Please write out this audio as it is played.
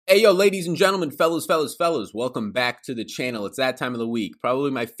Hey, yo, ladies and gentlemen, fellas, welcome back to the channel. It's that time of the week. Probably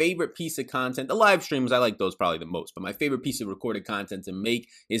my favorite piece of content. The live streams, I like those probably the most, but my favorite piece of recorded content to make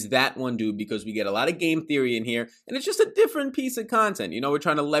is that one, dude, because we get a lot of game theory in here, and it's just a different piece of content. You know, we're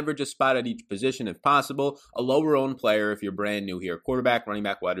trying to leverage a spot at each position if possible, a lower-owned player if you're brand new here, quarterback, running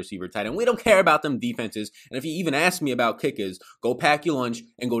back, wide receiver, tight end. We don't care about them defenses, and if you even ask me about kickers, go pack your lunch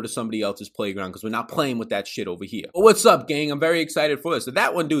and go to somebody else's playground, because we're not playing with that shit over here. But what's up, gang? I'm very excited for this. So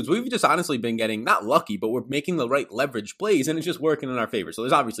that one, dude, we've just honestly been getting, not lucky, but we're making the right leverage plays, and it's just working in our favor. So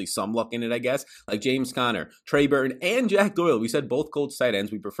there's obviously some luck in it, I guess, like James Conner, Trey Burton, and Jack Doyle. We said both Colts tight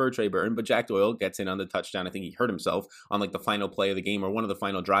ends. We prefer Trey Burton, but Jack Doyle gets in on the touchdown. I think he hurt himself on like the final play of the game or one of the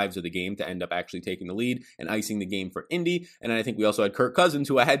final drives of the game to end up actually taking the lead and icing the game for Indy. And then I think we also had Kirk Cousins,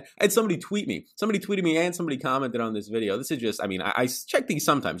 who I had somebody tweet me. Somebody tweeted me and somebody commented on this video. This is just, I check these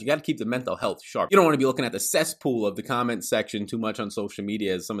sometimes. You got to keep the mental health sharp. You don't want to be looking at the cesspool of the comment section too much on social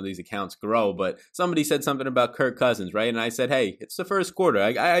media as some of these accounts grow, but somebody said something about Kirk Cousins, right? And I said, hey, it's the first quarter.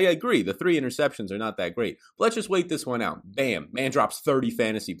 I agree. The 3 interceptions are not that great. But let's just wait this one out. Bam. Man drops 30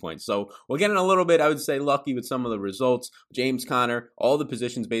 fantasy points. So we're getting a little bit, I would say, lucky with some of the results. James Conner, all the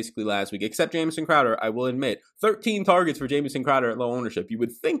positions basically last week, except Jamison Crowder, I will admit. 13 targets for Jamison Crowder at low ownership. You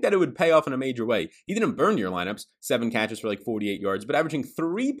would think that it would pay off in a major way. He didn't burn your lineups. 7 catches for like 48 yards, but averaging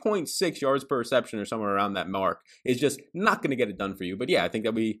 3.6 yards per reception or somewhere around that mark is just not going to get it done for you. But yeah, I think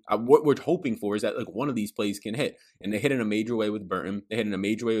that what we're hoping for is that like one of these plays can hit, and they hit in a major way with Burton, they hit in a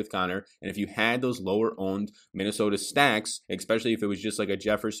major way with Conner, and if you had those lower owned Minnesota stacks, especially if it was just like a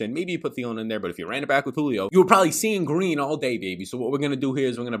Jefferson, maybe you put Thielen in there, but if you ran it back with Julio, you were probably seeing green all day, baby. So what we're going to do here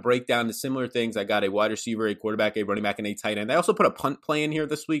is we're going to break down the similar things. I got a wide receiver, a quarterback, a running back, and a tight end. I also put a punt play in here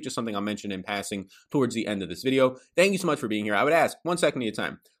this week, just something I'll mention in passing towards the end of this video. Thank you so much for being here. I would ask 1 second of your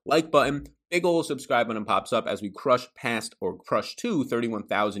time. Like button, big ol' subscribe button pops up as we crush to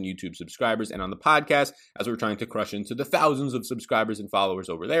 31,000 YouTube subscribers. And on the podcast, as we're trying to crush into the thousands of subscribers and followers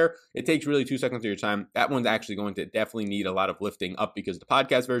over there, it takes really 2 seconds of your time. That one's actually going to definitely need a lot of lifting up because the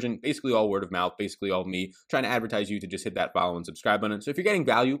podcast version, basically all word of mouth, basically all me trying to advertise you to just hit that follow and subscribe button. So if you're getting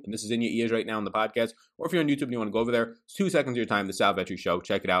value, and this is in your ears right now on the podcast, or if you're on YouTube and you want to go over there, it's 2 seconds of your time, The Sal Vetri Show.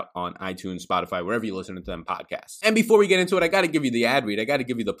 Check it out on iTunes, Spotify, wherever you listen to them podcasts. And before we get into it, I got to give you the ad read. I got to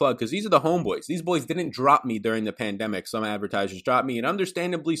give you the plug because these are the homeboys. These boys didn't drop me during the pandemic. Some advertisers dropped me, and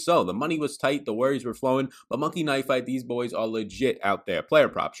understandably so. The money was tight, the worries were flowing, but Monkey Knife Fight, these boys are legit out there. Player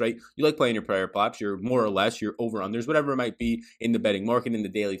props, right? You like playing your player props, you're more or less, your over-unders, whatever it might be in the betting market, in the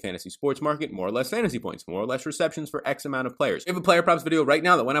daily fantasy sports market, more or less fantasy points, more or less receptions for X amount of players. We have a player props video right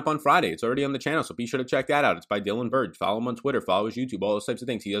now that went up on Friday. It's already on the channel, so be sure to check that out. It's by Dylan Bird. Follow him on Twitter, follow his YouTube, all those types of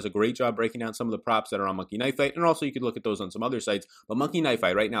things. He does a great job breaking down some of the props that are on Monkey Knife Fight, and also you could look at those on some other sites. But Monkey Knife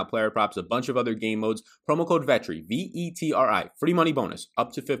Fight right now, player props, a bunch of other game modes, promo code VETRI, VETRI, free money bonus,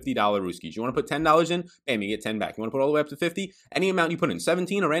 up to $50 Rooskies. You want to put $10 in, bam, you get 10 back. You want to put all the way up to 50, any amount you put in,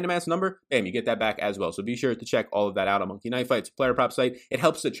 17, a random ass number, bam, you get that back as well. So be sure to check all of that out on Monkey Knife Fight. It's a player prop site. It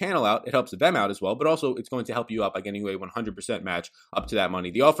helps the channel out, it helps them out as well, but also it's going to help you out by getting away 100% match up to that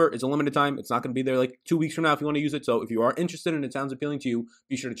money. The offer is a limited time. It's not going to be there like 2 weeks from now if you want to use it. So if you are interested and it sounds appealing to you,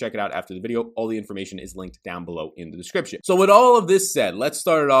 be sure to check it out after the video. All the information is linked down below in the description. So with all of this said, let's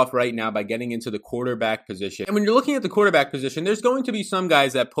start it off right now by getting into the quarterback position. And when you're looking at the quarterback position, there's going to be some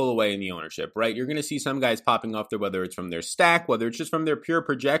guys that pull away in the ownership, right? You're going to see some guys popping off there, whether it's from their stack, whether it's just from their pure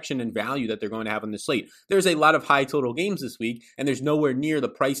projection and value that they're going to have on the slate. There's a lot of high total games this week, and there's nowhere near the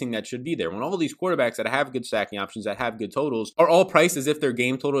pricing that should be there. When all these quarterbacks that have good stacking options, that have good totals, are all priced as if their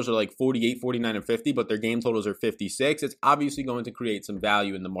game totals are like 48, 49, and 50, but their game totals are 56, it's obviously going to create some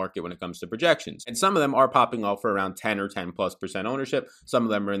value in the market when it comes to projections. And some of them are popping off for around 10 or 10+% ownership. Some of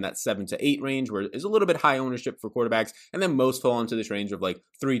them are in that 7 to 8 range, where there's a little bit high ownership for quarterbacks, and then most fall into this range of like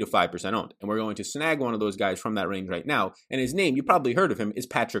 3 to 5% owned. And we're going to snag one of those guys from that range right now. And his name, you probably heard of him, is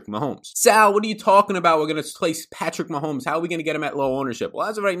Patrick Mahomes. Sal, what are you talking about? We're going to place Patrick Mahomes. How are we going to get him at low ownership? Well,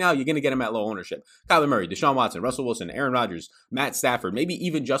 as of right now, you're going to get him at low ownership. Kyler Murray, Deshaun Watson, Russell Wilson, Aaron Rodgers, Matt Stafford, maybe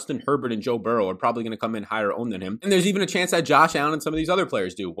even Justin Herbert and Joe Burrow are probably going to come in higher owned than him. And there's even a chance that Josh Allen and some of these other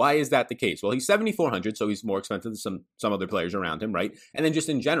players do. Why is that the case? Well, he's 7,400, so he's more expensive than some other players around him, right? And then just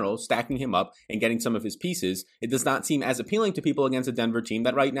in general, stacking him up and getting some of his pieces, it does not seem as appealing to people against a Denver team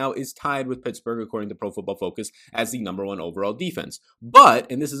that right now is tied with Pittsburgh, according to Pro Football Focus, as the #1 overall defense.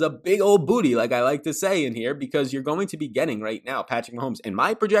 But, and this is a big old booty, like I like to say in here, because you're going to be getting right now Patrick Mahomes. And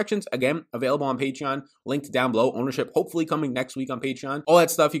my projections, again, available on Patreon, linked down below. Ownership hopefully coming next week on Patreon. All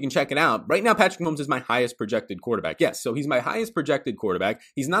that stuff, you can check it out. Right now, Patrick Mahomes is my highest projected quarterback. Yes, so he's my highest projected quarterback.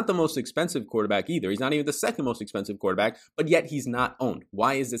 He's not the most expensive quarterback either. He's not even the second most expensive quarterback, but yet he's not owned. owned.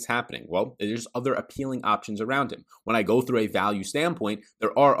 Why is this happening? Well, there's other appealing options around him. When I go through a value standpoint,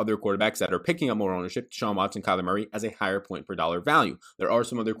 there are other quarterbacks that are picking up more ownership, Deshaun Watson, Kyler Murray, as a higher point per dollar value. There are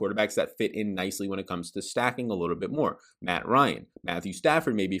some other quarterbacks that fit in nicely when it comes to stacking a little bit more. Matt Ryan, Matthew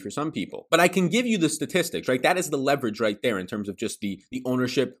Stafford maybe for some people. But I can give you the statistics, right? That is the leverage right there in terms of just the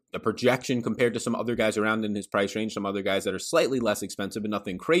ownership, the projection compared to some other guys around in his price range, some other guys that are slightly less expensive but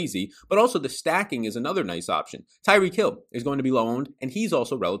nothing crazy. But also the stacking is another nice option. Tyreek Hill is going to be low owned, and he's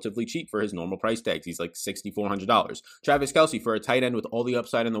also relatively cheap for his normal price tags. He's like $6,400. Travis Kelce, for a tight end with all the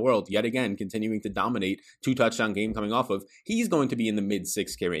upside in the world, yet again continuing to dominate, 2-touchdown game coming off of, he's going to be in the mid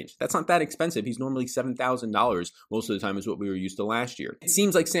 $6K range. That's not that expensive. He's normally $7,000 most of the time is what we were used to last year. It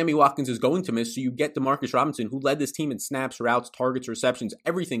seems like Sammy Watkins is going to miss, so you get DeMarcus Robinson, who led this team in snaps, routes, targets, receptions,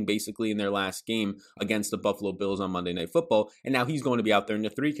 everything basically in their last game against the Buffalo Bills on Monday Night Football, and now he's going to be out there in the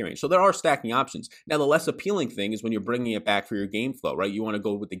 3K range. So there are stacking options. Now, the less appealing thing is when you're bringing it back for your game flow, right? You want to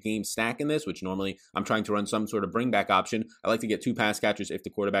go with the game stack in this, which normally I'm trying to run some sort of bring back option. I like to get 2 pass catchers if the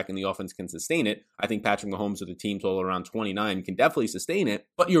quarterback and the offense can sustain it. I think Patrick Mahomes with a team total around 29 can definitely sustain it,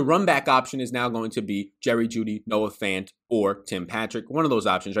 but your run back option is now going to be Jerry Jeudy, Noah Fant, or Tim Patrick, one of those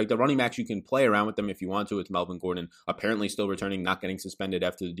options, right? The running backs, you can play around with them if you want to. It's Melvin Gordon, apparently still returning, not getting suspended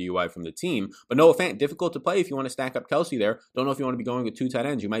after the DUI from the team. But Noah Fant, difficult to play if you want to stack up Kelce there. Don't know if you want to be going with 2 tight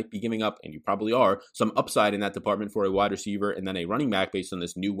ends. You might be giving up, and you probably are, some upside in that department for a wide receiver and then a running back based on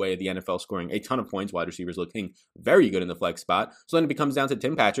this new way of the NFL scoring a ton of points. Wide receivers looking very good in the flex spot. So then it becomes down to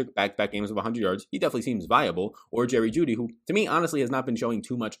Tim Patrick, back-to-back games of 100 yards. He definitely seems viable. Or Jerry Jeudy, who, to me, honestly, has not been showing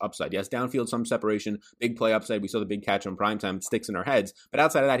too much upside. Yes, downfield, some separation, big play upside. We saw the big catch on primetime, sticks in our heads, but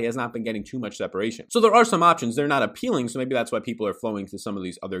outside of that, he has not been getting too much separation. So there are some options. They're not appealing, so maybe that's why people are flowing to some of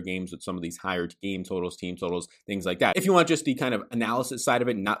these other games with some of these higher game totals, team totals, things like that. If you want just the kind of analysis side of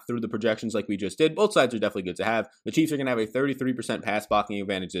it, not through the projections like we just did, both sides are definitely good to have. The Chiefs are going to have a 33% pass blocking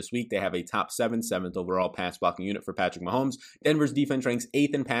advantage this week. They have a top 7th overall pass blocking unit for Patrick Mahomes. Denver's defense ranks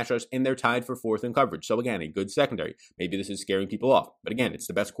 8th in pass rush, and they're tied for 4th in coverage. So again, a good secondary. Maybe this is scaring people off, but again, it's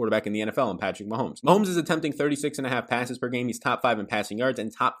the best quarterback in the NFL in Patrick Mahomes. Mahomes is attempting 36.5 passes per game. He's top 5 in passing yards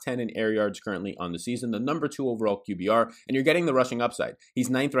and top 10 in air yards currently on the season, the number 2 overall QBR, and you're getting the rushing upside. He's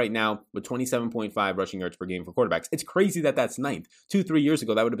 9th right now with 27.5 rushing yards per game for quarterbacks. It's crazy that that's 9th. 2-3 years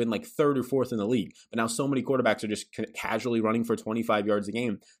ago, that would have been like 3rd or 4th in the league, but now so many quarterbacks are just casually running for 25 yards a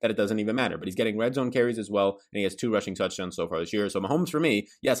game that it doesn't even matter. But he's getting red zone carries as well, and he has 2 rushing touchdowns so far this year. So Mahomes, for me,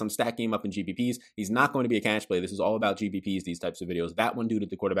 yes, I'm stacking him up in GPPs. He's not going to be a cash play. This is all about GPPs, these types of videos. That one dude at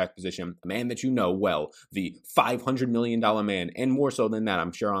the quarterback position, a man that you know well, the $500 million man, and more so than that,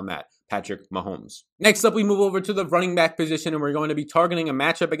 I'm sure on that, Patrick Mahomes. Next up, we move over to the running back position, and we're going to be targeting a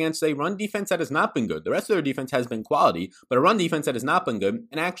matchup against a run defense that has not been good. The rest of their defense has been quality, but a run defense that has not been good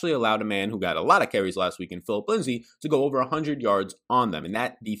and actually allowed a man who got a lot of carries last week in Philip Lindsay to go over 100 yards on them. And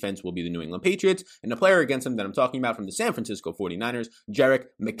that defense will be the New England Patriots. And the player against them that I'm talking about from the San Francisco 49ers, Jerick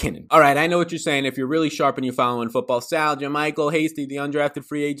McKinnon. All right, I know what you're saying. If you're really sharp and you're following football, Sal, JaMychal Hasty, the undrafted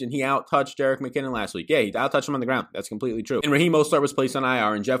free agent, he out-touched Jerick McKinnon last week. Yeah, he out-touched him on the ground. That's completely true. And Raheem Mostert was placed on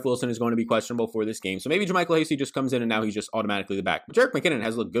IR, and Jeff Wilson is going to be questionable for this game. So maybe JaMychal Hasty just comes in and now he's just automatically the back. But Jerick McKinnon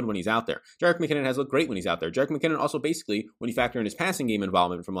has looked good when he's out there. Jerick McKinnon has looked great when he's out there. Jerick McKinnon also basically, when you factor in his passing game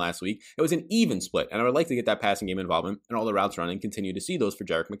involvement from last week, it was an even split. And I would like to get that passing game involvement and all the routes run and continue to see those for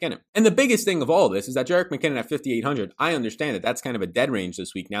Jerick McKinnon. And the biggest thing of all this is that Jerick McKinnon at 5,800, I understand that that's kind of a dead range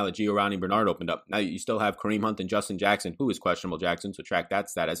this week now that Giovanni Bernard opened up. Now you still have Kareem Hunt and Justin Jackson, who is questionable Jackson, so track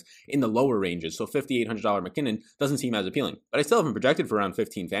that status in the lower ranges. So $5,800 McKinnon doesn't seem as appealing. But I still have him projected for around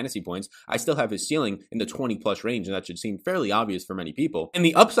 15 fantasy points. I still have his ceiling in the 20 plus range, and that should seem fairly obvious for many people. And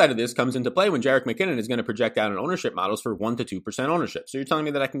the upside of this comes into play when Jerick McKinnon is going to project out in ownership models for 1 to 2% ownership. So you're telling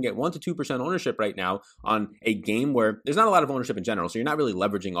me that I can get 1 to 2% ownership right now on a game where there's not a lot of ownership in general. So you're not really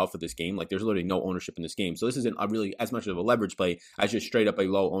leveraging off of this game. Like there's literally no ownership in this game. So this isn't really as much of a leverage play as just straight up a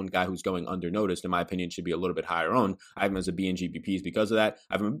low owned guy who's going undernoticed. In my opinion, should be a little bit higher owned. I have him as a B in GPPs because of that.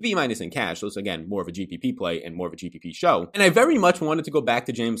 I have him a B- in cash. So it's again more of a GPP play and more of a GPP show. And I very much wanted to go back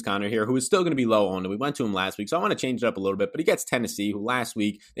to James Conner here, who is still going to be low owned. We went to him last week, so I want to change it up a little bit. But he gets Tennessee, who last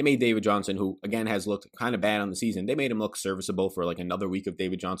week they made David Johnson, who again has looked kind of bad on the season. They made him look serviceable for like another week of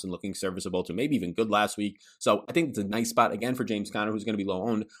David Johnson looking serviceable to maybe even good last week. So I think it's a nice spot again for James Conner, who's going to be low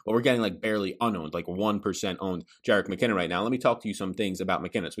owned, but we're getting like barely unowned, like 1% owned Jerick McKinnon right now. Let me talk to you some things about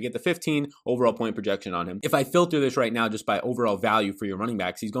McKinnon. So we get the 15 overall point projection on him. If I filter this right now just by overall value for your running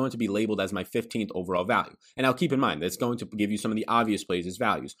backs, he's going to be labeled as my 15th overall value. And now keep in mind, that's going to give you some of the obvious plays as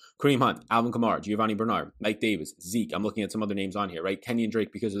values. Kareem Hunt, Alvin Kamara, Giovanni Bernard, Mike Davis, Zeke. I'm looking at some other names on here, right? Kenyon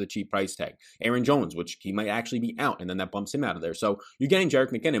Drake because of the cheap price tag. Aaron Jones, which he might actually be out, and then that bumps him out of there. So you're getting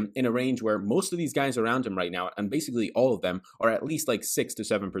Jerick McKinnon in a range where most of these guys around him right now, and basically all of them, are at least like 6 to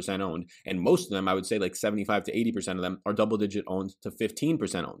 7% owned. And most of them, I would say like 75 to 80% of them are double-digit owned to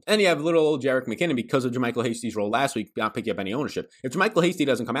 15% owned. And you have little old Jerick McKinnon because of JaMychal Hasty's role last week, not picking up any ownership. If JaMychal Hasty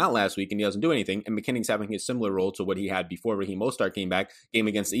doesn't come out last week and he doesn't do anything, and McKinnon's having a similar role to what he had before Raheem Mostert came back, game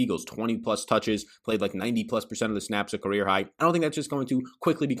against the Eagles, 20-plus touches, played like 90-plus% of the snaps, a career high. I don't think that's just going to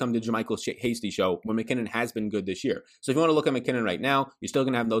quickly become the JaMychal Hasty show when McKinnon has been good this year. So if you want to look at McKinnon right now, you're still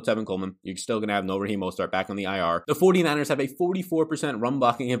going to have no Tevin Coleman. You're still going to have no Raheem Mostert back on the IR. The 49ers have a 44% run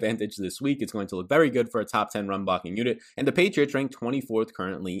blocking advantage this week. It's going to look very good for a top 10 run blocking unit. And the Patriots rank 24th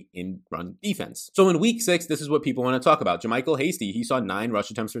currently in run defense. So in week 6, this is what people want to talk about. JaMychal Hasty, he saw 9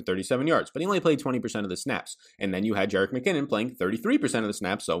 rush attempts for 37 yards, but he only played 20% of the snaps. And then you had Jerick McKinnon playing 33% of the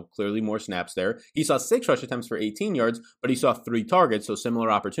snaps, so clearly more snaps there. He saw 6 rush attempts for 18 yards, but he saw 3 targets, so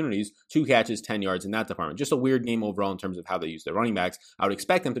similar opportunities, 2 catches, 10 yards in that department. Just a weird game overall in terms of how they use their running backs. I would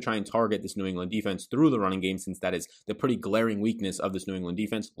expect them to try and target this New England defense through the running game, since that is the pretty glaring weakness of this New England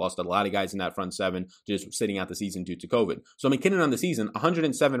defense. Lost a lot of guys in that front 7 just sitting out the season due to COVID. So McKinnon on the season,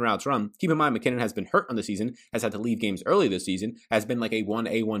 107 routes run. Keep in mind, McKinnon has been hurt on the season, has had to leave games early this season, has been like a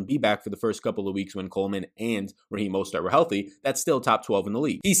 1A, 1B back for the first couple of weeks when Coleman and Raheem Mostert were healthy. That's still top 12 in the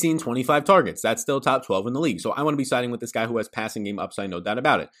league. He's seen 25 targets. That's still top 12 in the league. So I want to be siding with this guy who has passing game upside, no doubt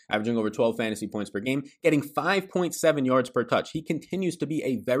about it. Averaging over 12 fantasy points per game, getting 5.7 yards per touch. He continues to be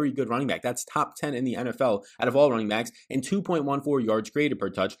a very good running back. That's top 10 in the NFL out of all running backs, and 2.14 yards created per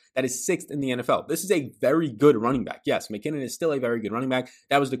touch. That is 6th in the NFL. This is a very good running back. Yes, McKinnon is still a very good running back.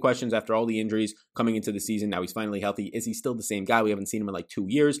 That was the questions after all the injuries coming into the season. Now he's finally healthy. Is he still the same guy? We haven't seen him in like 2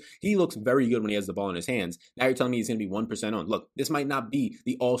 years. He looks very good when he has the ball in his hands. Now you're telling me he's going to be 1% owned. Look, this might not be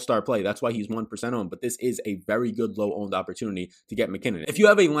the all-star play. That's why he's 1% owned, but this is a very good low-owned opportunity to get McKinnon. If you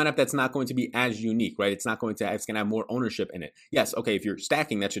have a lineup that's not going to be as unique, right? It's going to have more ownership in it. Yes, okay, if you're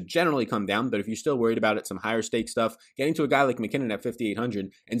stacking, that should generally come down, but if you're still worried about it, some higher stake stuff, getting to a guy like McKinnon at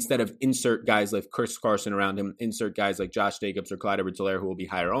 5,800 instead of insert guys like Chris Carson around him, insert guys like Josh Jacobs or Clyde Edwards-Helaire who will be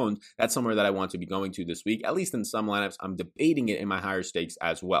higher owned, that's somewhere that I want to be going to this week. At least in some lineups, I'm debating it in my higher stakes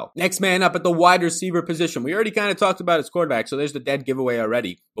as well. Next man up at the wide receiver position. We already kind of talked about his quarterback, so there's the dead giveaway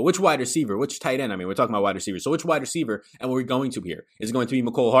already. But which wide receiver? Which tight end? I mean, we're talking about wide receivers. So which wide receiver and what are we going to here? Is it going to be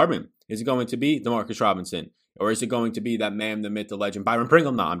McCole Hardman? Is it going to be Demarcus Robinson? Or is it going to be that man, the myth, the legend, Byron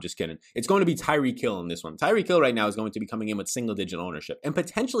Pringle? No, I'm just kidding. It's going to be Tyreek Hill in this one. Tyreek Hill right now is going to be coming in with single-digit ownership and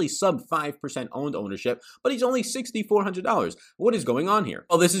potentially sub 5% owned ownership, but he's only $6,400. What is going on here?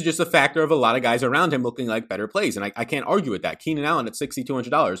 Well, this is just a factor of a lot of guys around him looking like better plays, and I can't argue with that. Keenan Allen at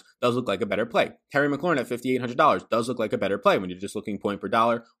 $6,200 does look like a better play. Terry McLaurin at $5,800 does look like a better play when you're just looking point per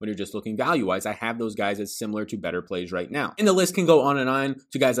dollar, when you're just looking value-wise. I have those guys as similar to better plays right now. And the list can go on and on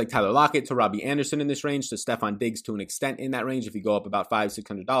to guys like Tyler Lockett, to Robbie Anderson in this range, to Stephon Diggs to an extent in that range. If you go up about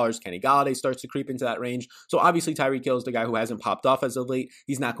 $500-$600, Kenny Golladay starts to creep into that range. So obviously Tyreek Hill is the guy who hasn't popped off as of late.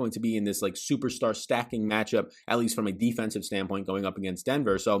 He's not going to be in this like superstar stacking matchup, at least from a defensive standpoint, going up against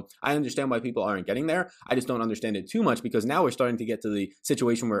Denver. So I understand why people aren't getting there. I just don't understand it too much, because now we're starting to get to the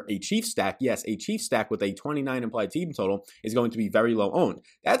situation where a Chiefs stack, yes, a Chiefs stack with a 29 implied team total is going to be very low owned.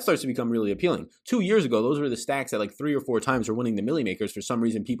 That starts to become really appealing. 2 years ago, those were the stacks that like 3 or 4 times were winning the Millie Makers. For some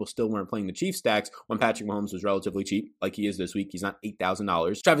reason, people still weren't playing the Chiefs stacks when Patrick Mahomes was relatively cheap, like he is this week. He's not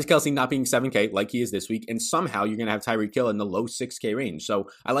 $8,000. Travis Kelce not being $7K like he is this week. And somehow you're going to have Tyreek Hill in the low $6K range. So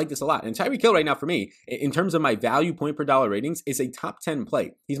I like this a lot. And Tyreek Hill right now for me, in terms of my value point per dollar ratings, is a top 10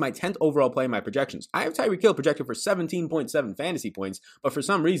 play. He's my 10th overall play in my projections. I have Tyreek Hill projected for 17.7 fantasy points, but for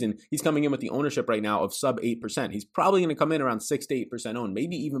some reason, he's coming in with the ownership right now of sub 8%. He's probably going to come in around 6 to 8% owned,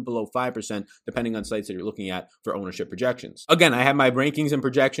 maybe even below 5%, depending on sites that you're looking at for ownership projections. Again, I have my rankings and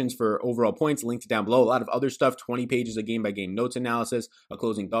projections for overall points linked down below. A lot of other stuff, 20 pages of game-by-game notes analysis, a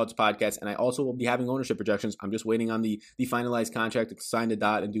closing thoughts podcast, and I also will be having ownership projections. I'm just waiting on the finalized contract to sign the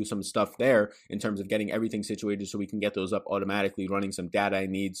dot and do some stuff there in terms of getting everything situated so we can get those up automatically, running some data I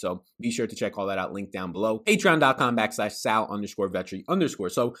need. So be sure to check all that out, link down below.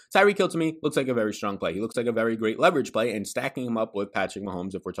 Patreon.com/Sal_Vetri_. So Tyreek Hill to me looks like a very strong play. He looks like a very great leverage play, and stacking him up with Patrick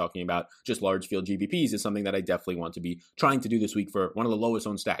Mahomes, if we're talking about just large field GPPs, is something that I definitely want to be trying to do this week for one of the lowest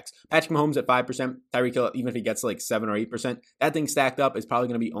owned stacks. Patrick Mahomes at 5%, Tyreek Hill even if he gets like 7 or 8%, that thing stacked up is probably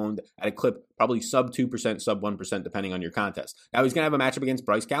going to be owned at a clip probably sub 2%, sub 1%, depending on your contest. Now he's going to have a matchup against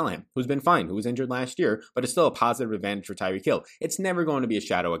Bryce Callahan, who's been fine, who was injured last year, but it's still a positive advantage for Tyreek Hill. It's never going to be a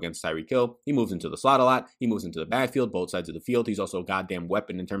shadow against Tyreek Hill. He moves into the slot a lot. He moves into the backfield, both sides of the field. He's also a goddamn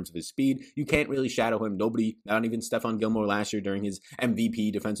weapon in terms of his speed. You can't really shadow him. Nobody, not even Stephon Gilmore last year during his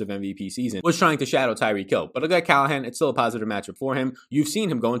defensive MVP season, was trying to shadow Tyreek Hill. But look at Callahan. It's still a positive matchup for him. You've seen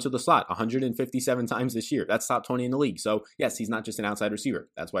him go into the slot 157 times this year. That's top 20 in the league. So yes, he's not just an outside receiver.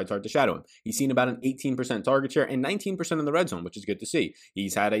 That's why it's hard to shadow him. He's seen about an 18% target share and 19% in the red zone, which is good to see.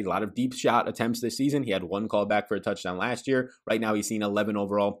 He's had a lot of deep shot attempts this season. He had one call back for a touchdown last year. Right now, he's seen 11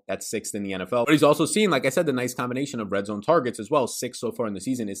 overall. That's 6th in the NFL. But he's also seen, like I said, the nice combination of red zone targets as well. 6 so far in the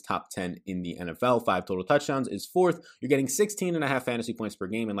season is top 10 in the NFL. 5 total touchdowns is 4th. You're getting 16.5 fantasy points per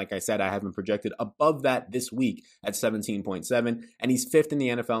game. And like I said, I have him projected above that this week at 17.7. And he's 5th in the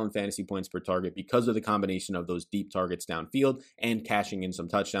NFL in fantasy points per target because of the combination of those deep targets downfield and cashing in some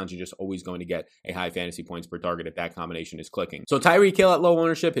touchdowns. You're just always going to get a high fantasy points per target if that combination is clicking. So Tyreek Hill at low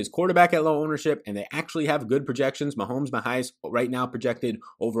ownership, his quarterback at low ownership, and they actually have good projections. Mahomes, my highest right now projected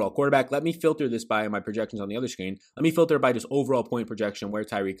overall quarterback. Let me filter this by my projections on the other screen. Let me filter by just overall point projection where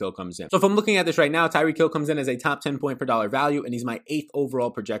Tyreek Hill comes in. So if I'm looking at this right now, Tyreek Hill comes in as a top 10 point per dollar value, and he's my 8th overall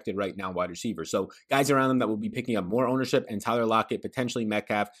projected right now wide receiver. So guys around him that will be picking up more ownership, and Tyler Lockett, potentially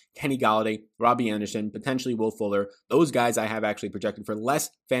Metcalf, Kenny Galladay, Robbie Anderson, potentially Will Fuller. Those guys I have actually projected for less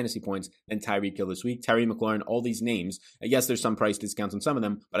fantasy points than Tyreek Hill this week. Terry McLaurin, all these names. Yes, there's some price discounts on some of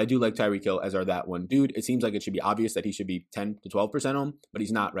them, but I do like Tyreek Hill as our that one dude. It seems like it should be obvious that he should be 10 to 12% owned, but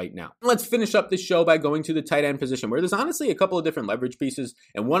he's not right now. Let's finish up this show by going to the tight end position, where there's honestly a couple of different leverage pieces,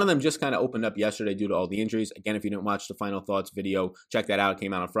 and one of them just kind of opened up yesterday due to all the injuries. Again, if you didn't watch the final thoughts video, check that out. It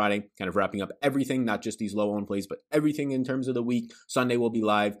came out on Friday, kind of wrapping up everything, not just these low owned plays, but everything in terms of the week. Sunday will be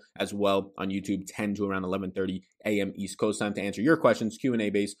live as well on YouTube, 10 to around 11:30 a.m. East Coast time to answer your questions, Q&A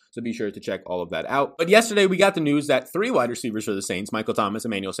based, so be sure to check all of that out. But yesterday we got the news that 3 wide receivers for the Saints, Michael Thomas,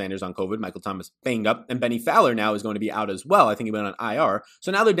 Emmanuel Sanders on COVID, Michael Thomas banged up, and Benny Fowler now is going to be out as well. I think he went on IR.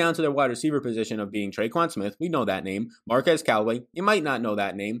 So now they're down to their wide receiver position of being Traquan Smith, we know that name, Marquez Callaway, you might not know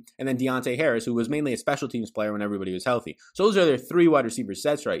that name, and then Deontay Harris, who was mainly a special teams player when everybody was healthy. So those are their 3 wide receiver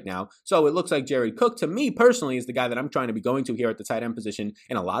sets right now. So it looks like Jared Cook, to me personally, is the guy that I'm trying to be going to here at the tight end position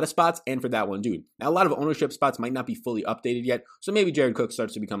in a lot of spots, and for that one dude. Now, a lot of ownership spots might not be fully updated yet, so maybe Jared Cook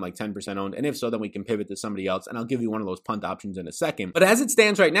starts to become like 10% owned, and if so, then we can pivot to somebody else, and I'll give you one of those punt options in a second. But as it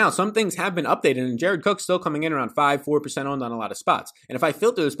stands right now, some things have been updated, and Jared Cook's still coming in around 5-4% owned on a lot of spots. And if I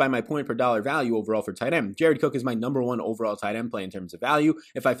filter this by my point per dollar value overall for tight end, Jared Cook is my number 1 overall tight end play in terms of value.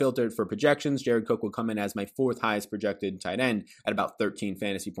 If I filter it for projections, Jared Cook will come in as my 4th highest projected tight end at about 13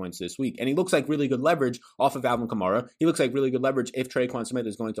 fantasy points this week. And he looks like really good leverage off of Alvin Kamara. He looks like really good leverage if Traquan Smith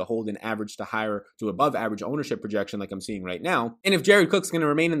is going to hold an average to higher to above average ownership projection like I'm seeing right now. And if Jared Cook's going to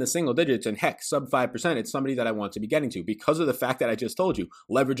remain in the single digits and heck, sub 5%, it's somebody that I want to be getting to because of the fact that I just told you,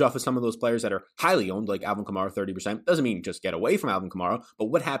 leverage off of some of those players that are highly owned, like Alvin Kamara, 30%. Doesn't mean just get away from Alvin Kamara, but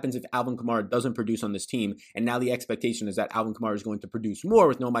what happens if Alvin Kamara doesn't produce on this team, and now the expectation is that Alvin Kamara is going to produce more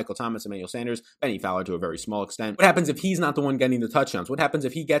with no Michael Thomas, Emmanuel Sanders, Benny Fowler to a very small extent? What happens if he's not the one getting the touchdowns? What happens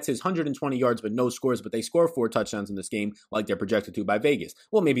if he gets his 120 yards but no scores, but they score 4 touchdowns in this game like they're projected to by Vegas?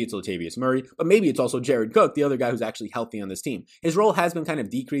 Well, maybe it's Latavius Murray, but maybe it's also Jared Cook, the other guy who's actually healthy on this team. His role has been kind of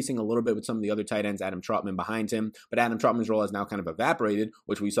decreasing a little bit with some of the other tight ends, Adam Trautman behind him, but Adam Trautman's role has now kind of evaporated,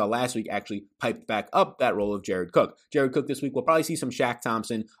 which we saw last week actually piped back up that role of Jared Cook. Jared Cook this week will probably see some Shaq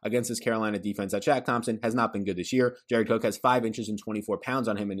Thompson against this Carolina defense. That Shaq Thompson has not been good this year. Jared Cook has 5 inches and 24 pounds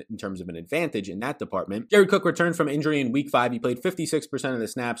on him in terms of an advantage in that department. Jared Cook returned from injury in week 5. He played 56% of the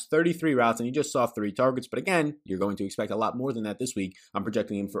snaps, 33 routes, and he just saw 3 targets. But again, you're going to expect a lot more than that this week. I'm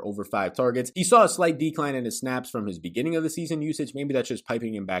projecting him for over 5 targets. He saw a slight decline in his snaps from his beginning of the season usage. Maybe that's just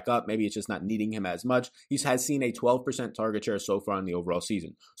piping him back up. Maybe it's just not needing him as much. He has seen a 12% target share so far in the overall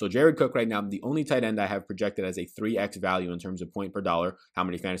season. So Jared Cook right now, the only tight end I have projected as a 3x value in terms of point per dollar, how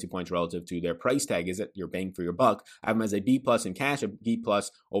many fantasy points relative to their price tag is it, your bang for your buck. I have him as a B plus in cash, a B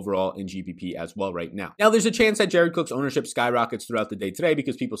plus overall in GPP as well right now. Now there's a chance that Jared Cook's ownership skyrockets throughout the day today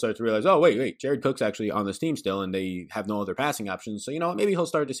because people start to realize, oh wait, Jared Cook's actually on this team still and they have no other passing options. So you know what, maybe he'll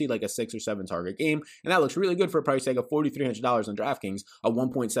start to see like a 6 or 7 target game, and that looks really good for a price tag of $4,300 on Draftkings, a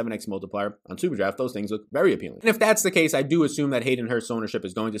 1.7x multiplier on Superdraft. Those things look very appealing. And if that's the case, I do assume that Hayden Hurst's ownership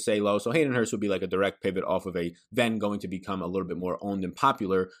is going to stay low. So Hayden Hurst would be like a direct pivot off of a then going to become a little bit more owned and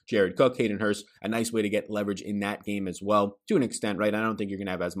popular Jared Cook. Hayden Hurst, a nice way to get leverage in that game as well to an extent, right? I don't think you're going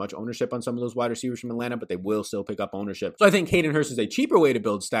to have as much ownership on some of those wide receivers from Atlanta, but they will still pick up ownership. So I think Hayden Hurst is a cheaper way to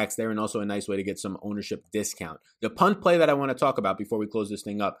build stacks there and also a nice way to get some ownership discount. The punt play that I want to talk about before we close this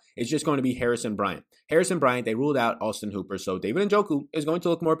thing up is just going to be Harrison Bryant. Harrison Bryant, they ruled out Austin Hooper, so David Njoku is going to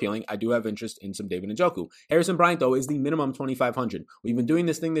look more appealing. I do have interest in some David Njoku. Harrison Bryant, though, is the minimum 2,500. We've been doing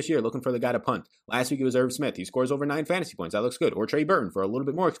this thing this year, looking for the guy to punt. Last week it was Irv Smith. He scores over 9 fantasy points. That looks good. Or Trey Burton, for a little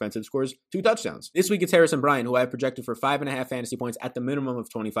bit more expensive, scores 2 touchdowns. This week it's Harrison Bryant, who I have projected for 5.5 fantasy points at the minimum of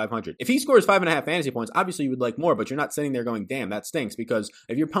 2,500. If he scores 5.5 fantasy points, obviously you would like more, but you're not sitting there going, damn, that stinks, because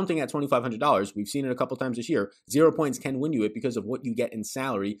if you're punting at $2,500, we've seen it a couple times this year, 0 points can win you it because of what you get in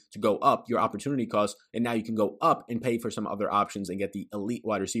salary to go up your opportunity cost, and now you can go up and pay for some other options and get the elite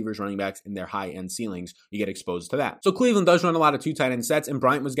wide receivers, running backs, and their high-end ceilings. You get exposed to that. So Cleveland does run a lot of 2 tight end sets, and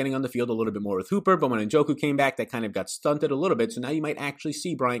Bryant was getting on the field a little bit more with Hooper, but when Njoku came back, that kind of got stunted a little bit, so now you might actually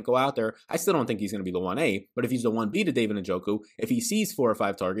see Bryant go out there. I still don't think he's going to be the 1A, but if he's the 1B to David Njoku, if he sees 4 or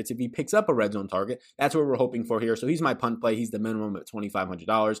 5 targets, if he picks up a red zone target, that's what we're hoping for here. So he's my punt play. He's the minimum at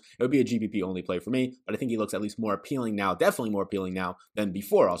 $2,500. It would be a GPP only play for me, but I think he looks at least more appealing now, definitely more appealing now than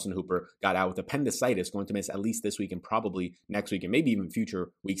before Austin Hooper got out with appendicitis, going to miss at least this week and probably next week and maybe even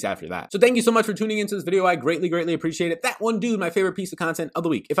future weeks after that. So thank you so much for tuning into this video. I greatly, greatly appreciate it. That one dude, my favorite piece of content of the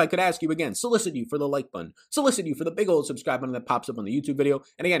week. If I could ask you again, solicit you for the like button, solicit you for the big old subscribe button that pops up on the YouTube video.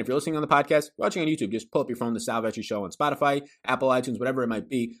 And again, if you're listening on the podcast, watching on YouTube, just pull up your phone, the Sal Vetri Show on Spotify, Apple, iTunes, whatever it might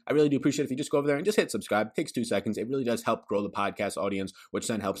be. I really do appreciate it if you just go over there and just hit subscribe. It takes 2 seconds. It really does help grow the podcast audience, which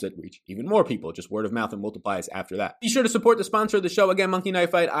then helps it reach even more people. Just word of mouth and multiplies after that. Be sure to support the sponsor of the show. Again, Monkey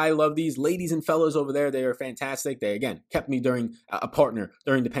Knife Fight. I love these ladies and fellas over there. They are fantastic. They, again, kept me during a partner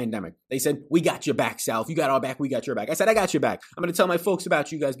during the pandemic. They said, we got your back, Sal. If you got our back, we got your back. I said, I got your back. I'm going to tell my folks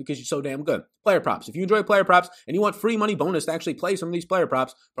about you guys because you're so damn good. Player props. If you enjoy player props and you want free money bonus to actually play some of these player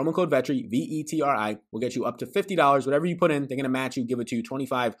props, promo code VETRI, VETRI, will get you up to $50. Whatever you put in, they're going to match you, give it to you,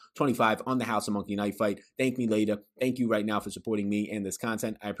 25 on the House of Monkey Knife Fight. Thank me later. Thank you right now for supporting me and this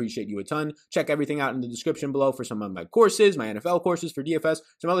content. I appreciate you a ton. Check everything out in the description below for some of my courses, my NFL courses for DFS,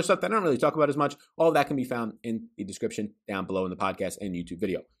 some other stuff that I don't really talk about as much. All of that can be found in the description down below in the podcast and YouTube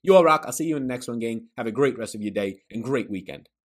video. You all rock. I'll see you in the next one, gang. Have a great rest of your day and great weekend.